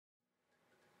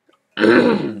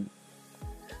Yo,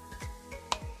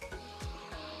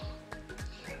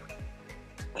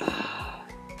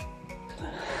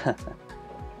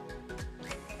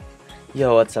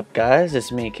 what's up guys?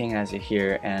 It's me, King Isy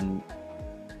here, and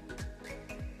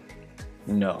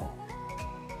no.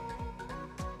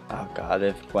 Oh god,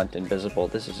 if it went invisible,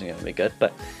 this isn't gonna be good,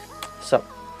 but so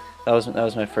that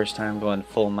was my first time going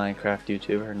full Minecraft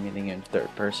YouTuber and meeting in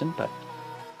third person, but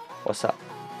what's up?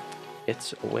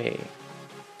 It's way.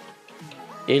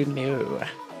 Il mio.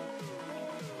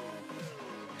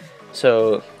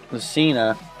 So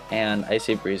Lucyna and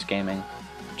IcyBreezeGaming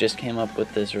just came up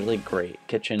with this really great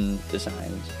kitchen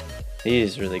designs.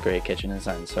 These really great kitchen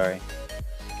designs, sorry.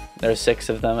 There's 6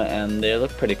 of them and they look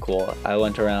pretty cool. I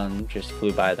went around, just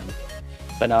flew by them.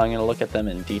 But now I'm going to look at them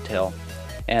in detail.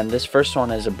 And this first one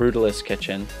is a Brutalist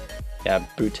kitchen. Yeah,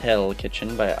 Brutal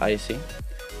kitchen by Icy.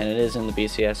 And it is in the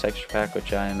BCS Texturepack,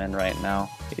 which I am in right now.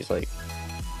 He's like,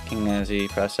 King Isy,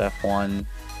 press F1.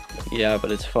 Yeah,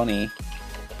 but it's funny.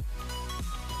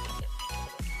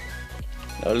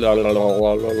 Well,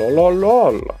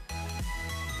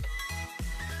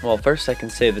 first I can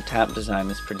say the tap design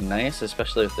is pretty nice,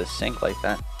 especially with this sink like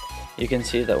that. You can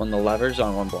see that when the lever's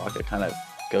on one block, it kind of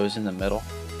goes in the middle,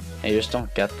 and you just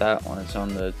don't get that when it's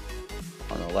on the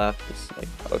left. It's like,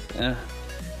 okay.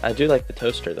 I do like the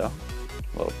toaster though,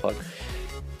 little plug.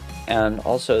 And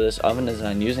also this oven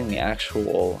design using the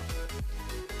actual.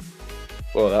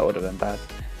 Whoa, that would have been bad.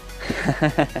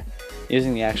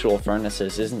 Using the actual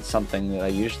furnaces isn't something that I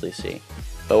usually see,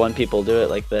 but when people do it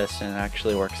like this and it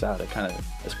actually works out,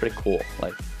 it's pretty cool.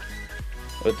 Like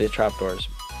with the trapdoors,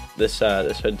 this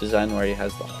hood design where he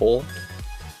has the hole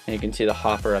and you can see the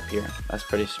hopper up here. That's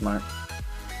pretty smart.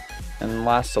 And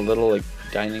last, a little like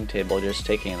dining table, just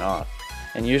taking it off.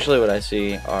 And usually what I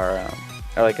see are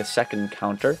like a second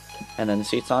counter and then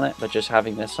seats on it, but just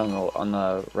having this on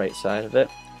the right side of it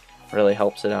really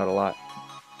helps it out a lot.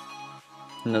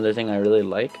 Another thing I really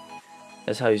like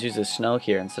is how he's used a snow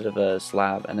here instead of a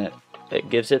slab, and it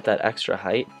gives it that extra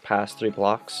height past 3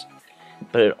 blocks,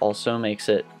 but it also makes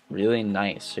it really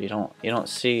nice. So you don't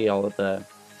see all of the,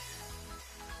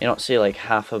 you don't see like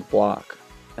half a block,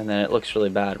 and then it looks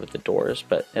really bad with the doors,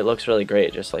 but it looks really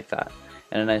great just like that.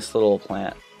 And a nice little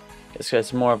plant.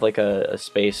 It's more of like a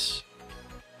space,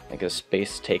 like a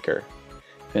space taker,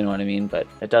 if you know what I mean. But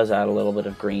it does add a little bit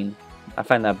of green. I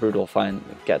find that Brutal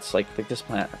gets like this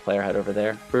plant player head over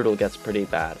there. Brutal gets pretty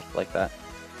bad like that.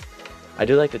 I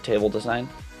do like the table design.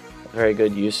 Very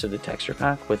good use of the texture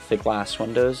pack with the glass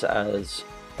windows as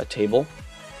a table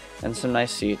and some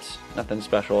nice seats. Nothing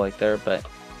special like there, but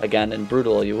again in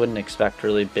Brutal you wouldn't expect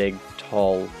really big,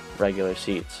 tall, regular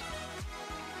seats.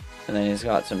 And then he's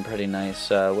got some pretty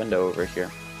nice window over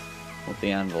here with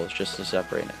the anvils just to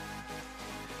separate it.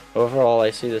 Overall,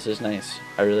 I see this is nice.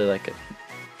 I really like it.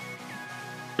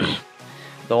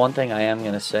 The one thing I am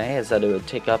going to say is that it would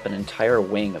take up an entire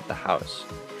wing of the house.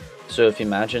 So if you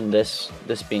imagine this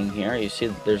being here, you see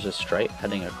that there's a stripe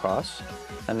heading across.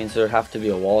 That means there would have to be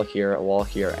a wall here,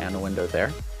 and a window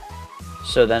there.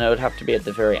 So then it would have to be at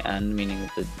the very end, meaning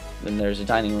that then there's a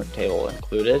dining room table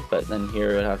included, but then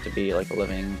here it would have to be like a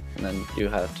living, and then you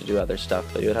have to do other stuff,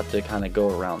 but you would have to kind of go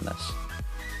around this.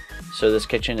 So this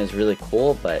kitchen is really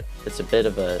cool, but it's a bit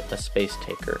of a space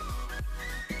taker.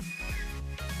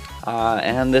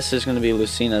 And this is going to be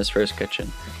Lucyna's first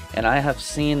kitchen, and I have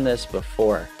seen this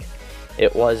before.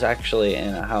 It was actually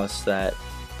in a house that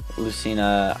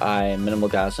Lucyna,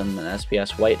 Minimalgasm, and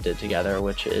SPS White did together,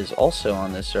 which is also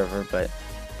on this server, but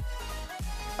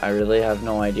I really have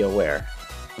no idea where.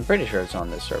 I'm pretty sure it's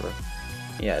on this server.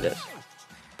 Yeah, it is.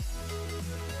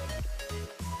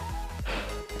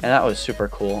 And that was super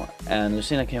cool, and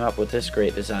Lucyna came up with this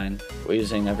great design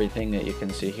using everything that you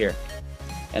can see here.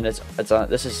 And this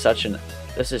is such a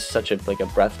like a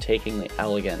breathtakingly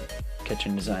elegant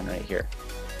kitchen design right here.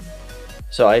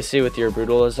 So I see with your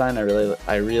Brutal design,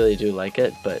 I really do like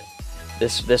it, but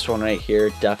this one right here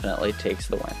definitely takes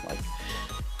the win. Like,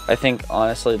 I think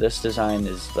honestly this design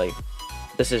is like,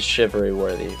 this is Shivery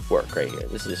worthy work right here.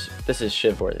 This is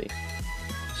Shiv worthy.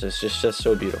 So it's just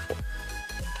so beautiful.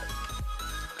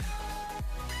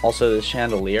 Also the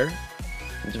chandelier.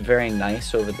 It's very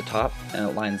nice over the top, and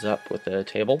it lines up with the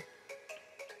table.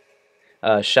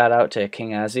 Shout out to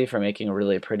King Isy for making a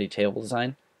really pretty table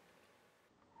design.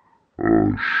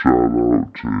 Shout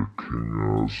out to King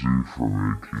Isy for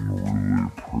making a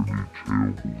really pretty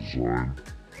table design.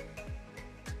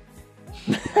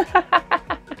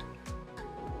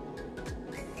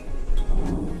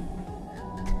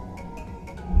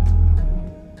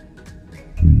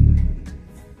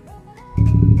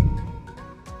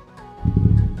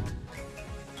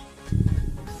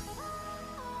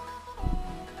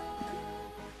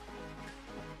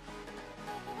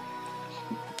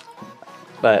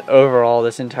 But overall,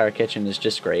 this entire kitchen is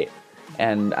just great.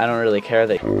 And I don't really care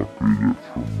that copied it from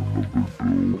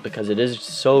another build. because it is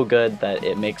so good that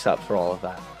it makes up for all of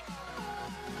that.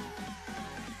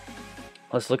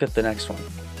 Let's look at the next one.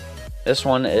 This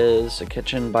one is a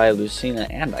kitchen by Lucyna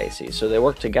and Icy, so they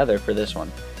work together for this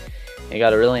one. You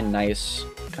got a really nice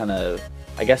kind of,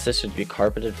 I guess this would be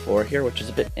carpeted floor here, which is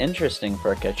a bit interesting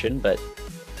for a kitchen, but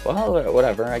well,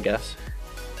 whatever, I guess.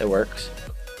 It works.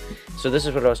 So this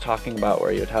is what I was talking about,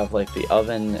 where you'd have like the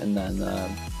oven and then,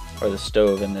 or the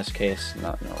stove in this case,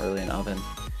 not really an oven.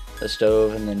 The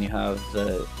stove, and then you have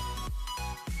the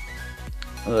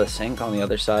sink on the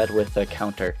other side with the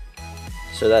counter.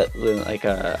 So that, like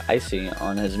Icy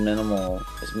on his minimal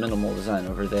design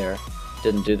over there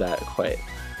didn't do that quite.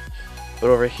 But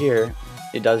over here,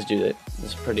 it does do it.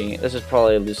 It's pretty. This is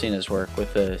probably Lucyna's work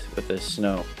with the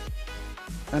snow.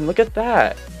 And look at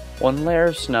that! One layer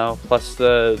of snow plus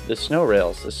the snow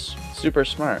rails. This is super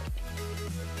smart.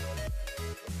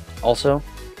 Also,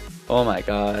 oh my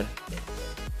god,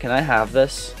 can I have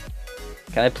this?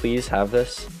 Can I please have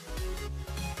this?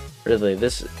 Really,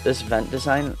 this vent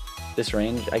design, this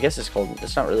range, I guess it's called,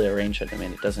 it's not really a range hood, I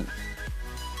mean it doesn't,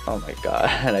 oh my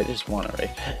god, I just want to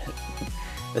rape it.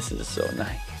 This is so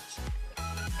nice.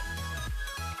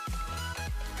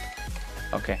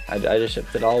 Okay, I just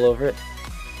shipped it all over it.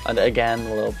 And again,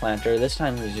 a little planter. This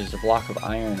time there's just a block of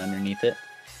iron underneath it.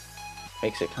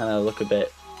 Makes it kind of look a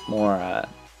bit more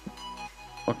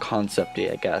concept-y,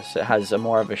 I guess. It has a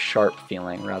more of a sharp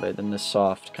feeling rather than the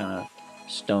soft kind of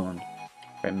stone,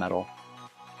 very metal.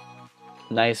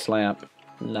 Nice lamp,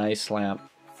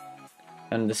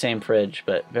 and the same fridge,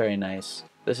 but very nice.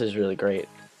 This is really great.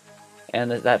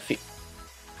 And that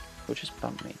which just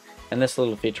bumped me. And this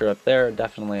little feature up there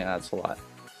definitely adds a lot.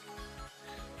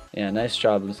 Yeah, nice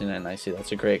job, Lucyna and Icy.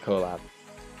 That's a great collab.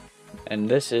 And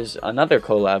this is another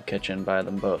collab kitchen by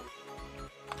them both.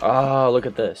 Oh, look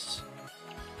at this.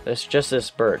 There's just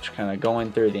this birch kind of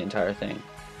going through the entire thing.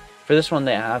 For this one,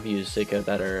 they have used like a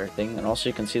better thing, and also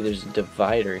you can see there's a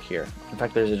divider here. In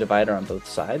fact, there's a divider on both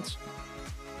sides.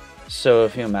 So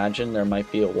if you imagine, there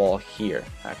might be a wall here,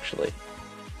 actually.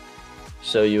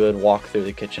 So you would walk through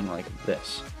the kitchen like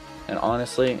this. And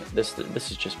honestly, this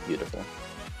is just beautiful.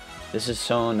 This is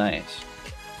so nice,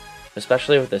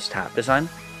 especially with this tap design.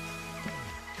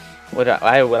 What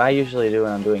I usually do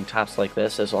when I'm doing taps like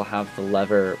this is I'll have the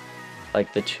lever,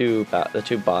 like the two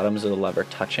bottoms of the lever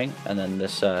touching, and then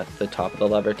this the top of the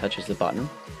lever touches the button.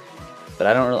 But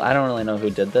I don't really know who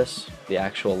did this, the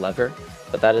actual lever,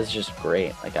 but that is just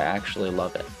great. Like, I actually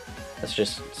love it. It's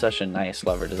just such a nice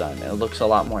lever design. It looks a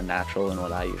lot more natural than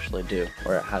what I usually do,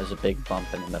 where it has a big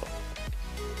bump in the middle.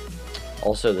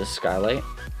 Also, this skylight,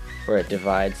 where it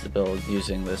divides the build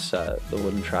using this the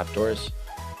wooden trapdoors.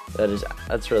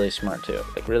 That's really smart too.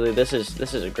 Like, really, this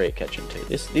is a great kitchen too.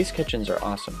 These kitchens are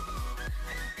awesome.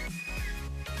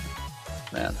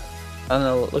 Man, I don't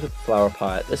know. Look at the flower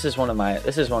pot. This is one of my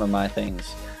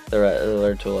things. The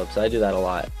red tulips. I do that a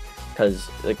lot because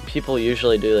like people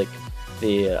usually do like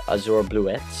the azure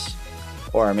bluettes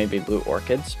or maybe blue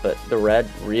orchids, but the red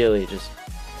really just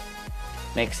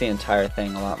makes the entire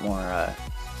thing a lot more.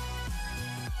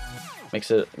 Makes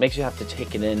you have to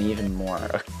take it in even more.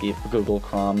 Google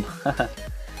Chrome.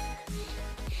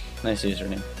 Nice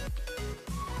username.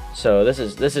 So this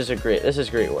is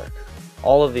great work.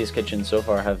 All of these kitchens so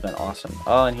far have been awesome.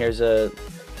 Oh, and here's I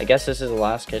guess this is the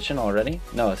last kitchen already.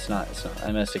 No, it's not.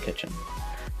 I missed a kitchen.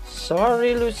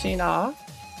 Sorry, Lucyna.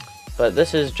 But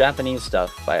this is Japanese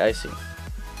stuff by Icy.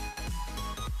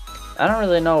 I don't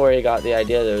really know where he got the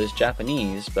idea that it was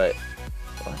Japanese, but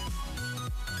what?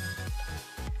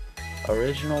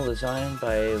 Original design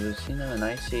by Lucyna and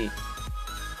Icy.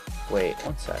 Wait,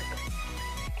 one sec.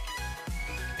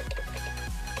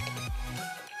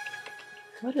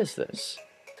 What is this?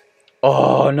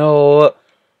 Oh no!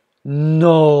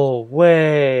 No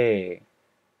way!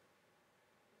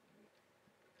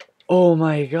 Oh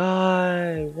my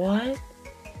god! What?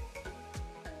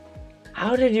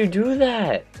 How did you do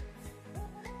that?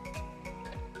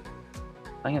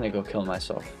 I'm gonna go kill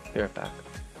myself. Be right back.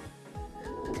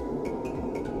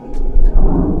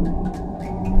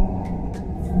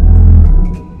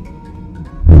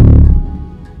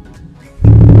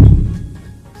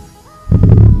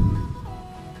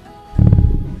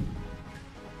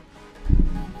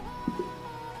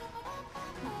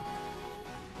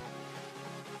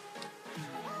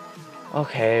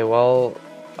 Okay, well,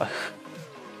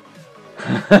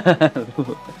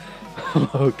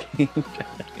 okay,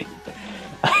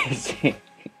 I see.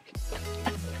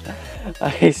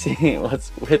 I see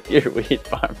what's with your wheat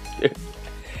farms, dude.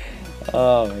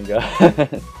 Oh my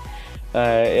god.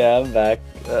 Alright, yeah, I'm back.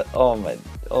 Oh my,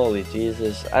 holy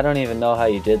Jesus! I don't even know how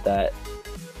you did that,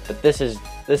 but this is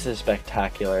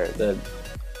spectacular.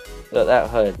 That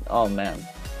hood. Oh man.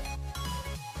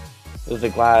 With the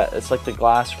glass, it's like the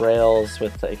glass rails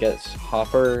with, I guess,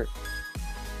 hopper.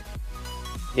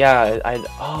 Yeah,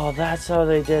 oh, that's how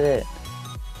they did it.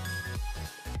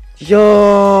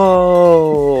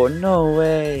 Yo, no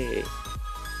way.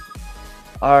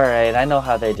 Alright, I know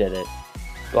how they did it.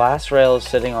 Glass rails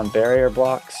sitting on barrier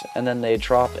blocks, and then they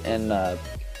drop in,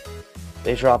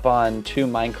 they drop on 2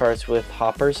 minecarts with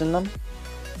hoppers in them,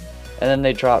 and then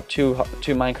they drop two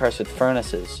minecarts with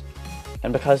furnaces.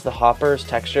 And because the hopper's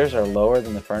textures are lower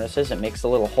than the furnaces, it makes a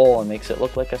little hole and makes it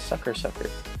look like a sucker.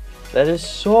 That is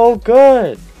so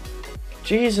good.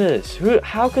 Jesus,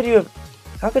 how could you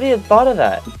have thought of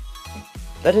that?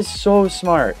 That is so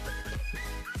smart.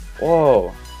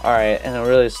 Whoa. All right, and a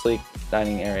really sleek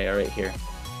dining area right here.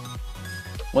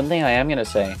 One thing I am gonna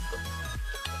say: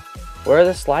 where are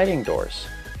the sliding doors?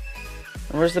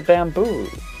 And where's the bamboo?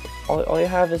 All you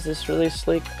have is this really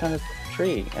sleek kind of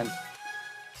tree and.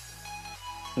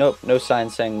 Nope, no sign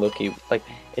saying Loki. Like,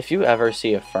 if you ever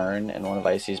see a fern in one of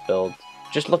Icy's builds,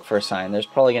 just look for a sign. There's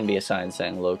probably going to be a sign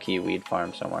saying low-key weed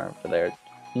farm somewhere over there.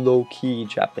 Low-key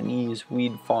Japanese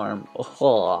weed farm.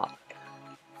 Oh.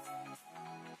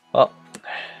 Well,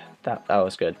 that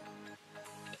was good.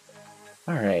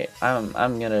 Alright, I'm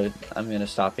gonna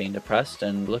stop being depressed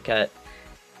and look at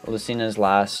Lucyna's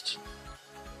last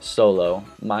solo,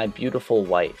 My Beautiful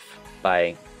Wife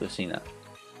by Lucyna.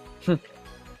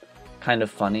 Kind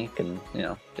of funny,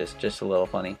 just a little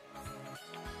funny.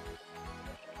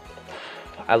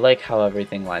 I like how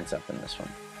everything lines up in this one.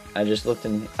 I just looked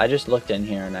in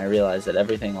here and I realized that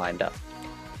everything lined up.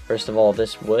 First of all,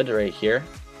 this wood right here,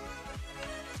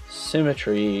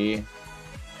 symmetry.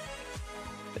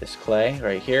 This clay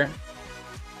right here.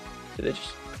 Did they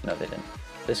just? No, they didn't.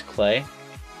 This clay.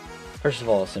 First of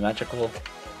all, symmetrical,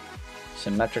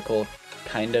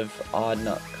 kind of odd,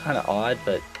 kind of odd,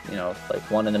 but you know, like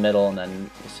one in the middle and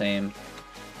then the same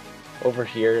over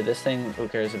here. This thing, who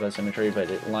cares about symmetry,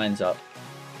 but it lines up.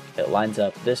 It lines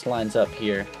up. This lines up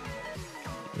here.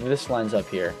 This lines up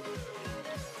here.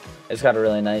 It's got a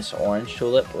really nice orange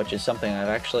tulip, which is something I've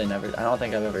actually never, I don't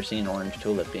think I've ever seen orange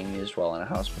tulip being used well in a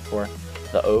house before.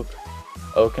 The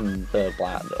oak and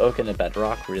the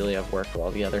bedrock really have worked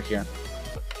well together here.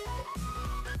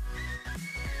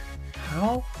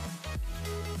 How?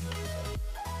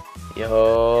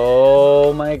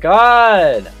 Yo, my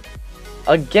God!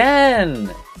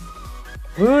 Again!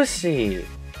 Lucy!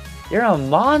 You're a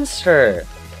monster!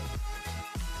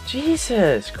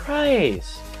 Jesus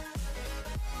Christ!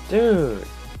 Dude.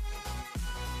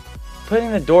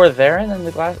 Putting the door there and then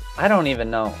the glass... I don't even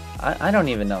know. I don't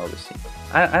even know, Lucy.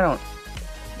 I don't...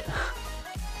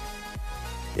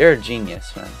 You're a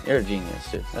genius, man. You're a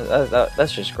genius, dude.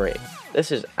 That's just great.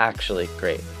 This is actually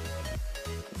great.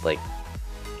 Like...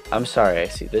 I'm sorry, I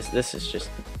see. This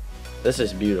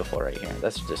is beautiful right here.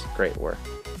 That's just great work.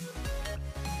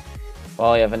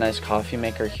 Well, you have a nice coffee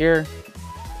maker here.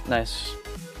 Nice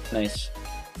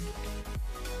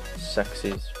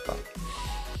sexy spot.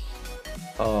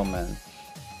 Oh man.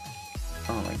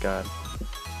 Oh my God.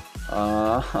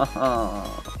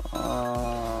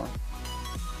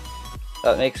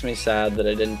 That makes me sad that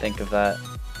I didn't think of that.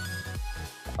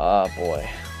 Oh boy.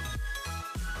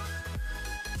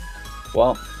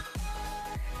 Well,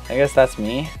 I guess that's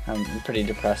me. I'm pretty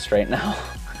depressed right now.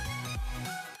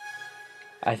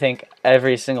 I think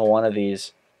every single one of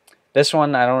these. This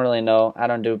one I don't really know. I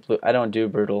don't do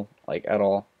brutal like at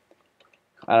all.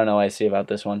 I don't know what I see about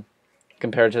this one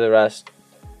compared to the rest.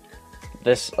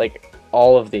 This, like,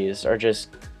 all of these are just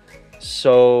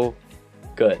so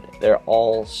good. They're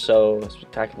all so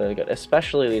spectacularly good,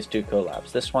 especially these two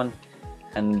collabs. This one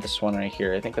and this one right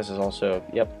here. I think this is also,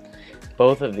 yep.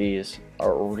 Both of these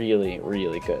are really,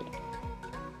 really good.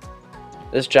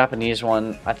 This Japanese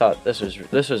one, I thought this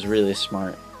was really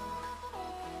smart.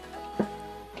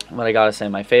 But I gotta say,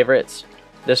 my favorites,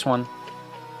 this one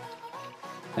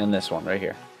and this one right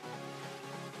here.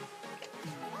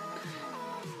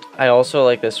 I also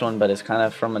like this one, but it's kind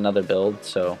of from another build,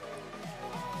 so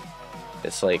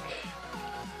it's like.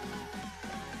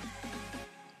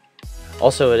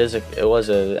 Also, it was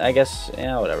a, I guess,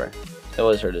 yeah, whatever. It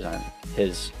was her design.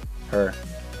 Her.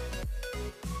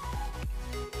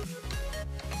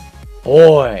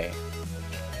 Boy!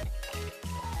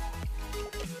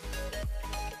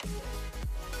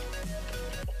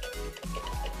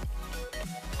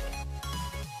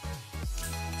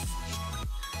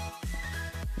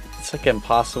 It's like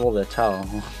impossible to tell.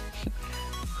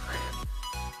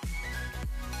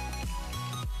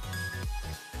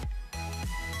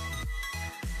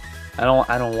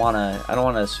 I don't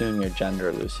wanna assume your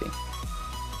gender, Lucy.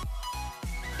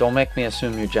 Don't make me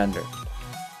assume your gender.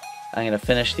 I'm gonna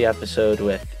finish the episode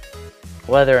with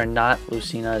whether or not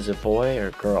Lucyna is a boy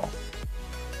or girl.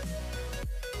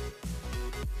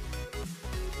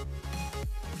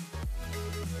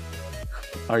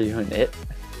 Are you an it?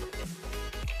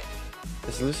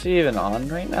 Is Lucy even on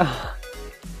right now?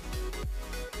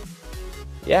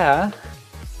 Yeah.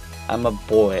 I'm a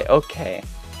boy. Okay.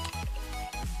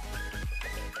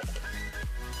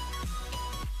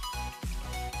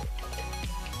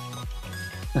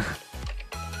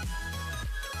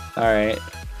 Alright.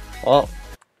 Well,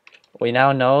 we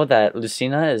now know that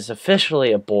Lucyna is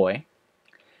officially a boy.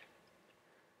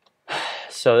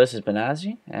 So this has been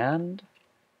Azzy, and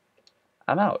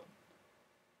I'm out.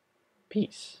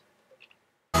 Peace.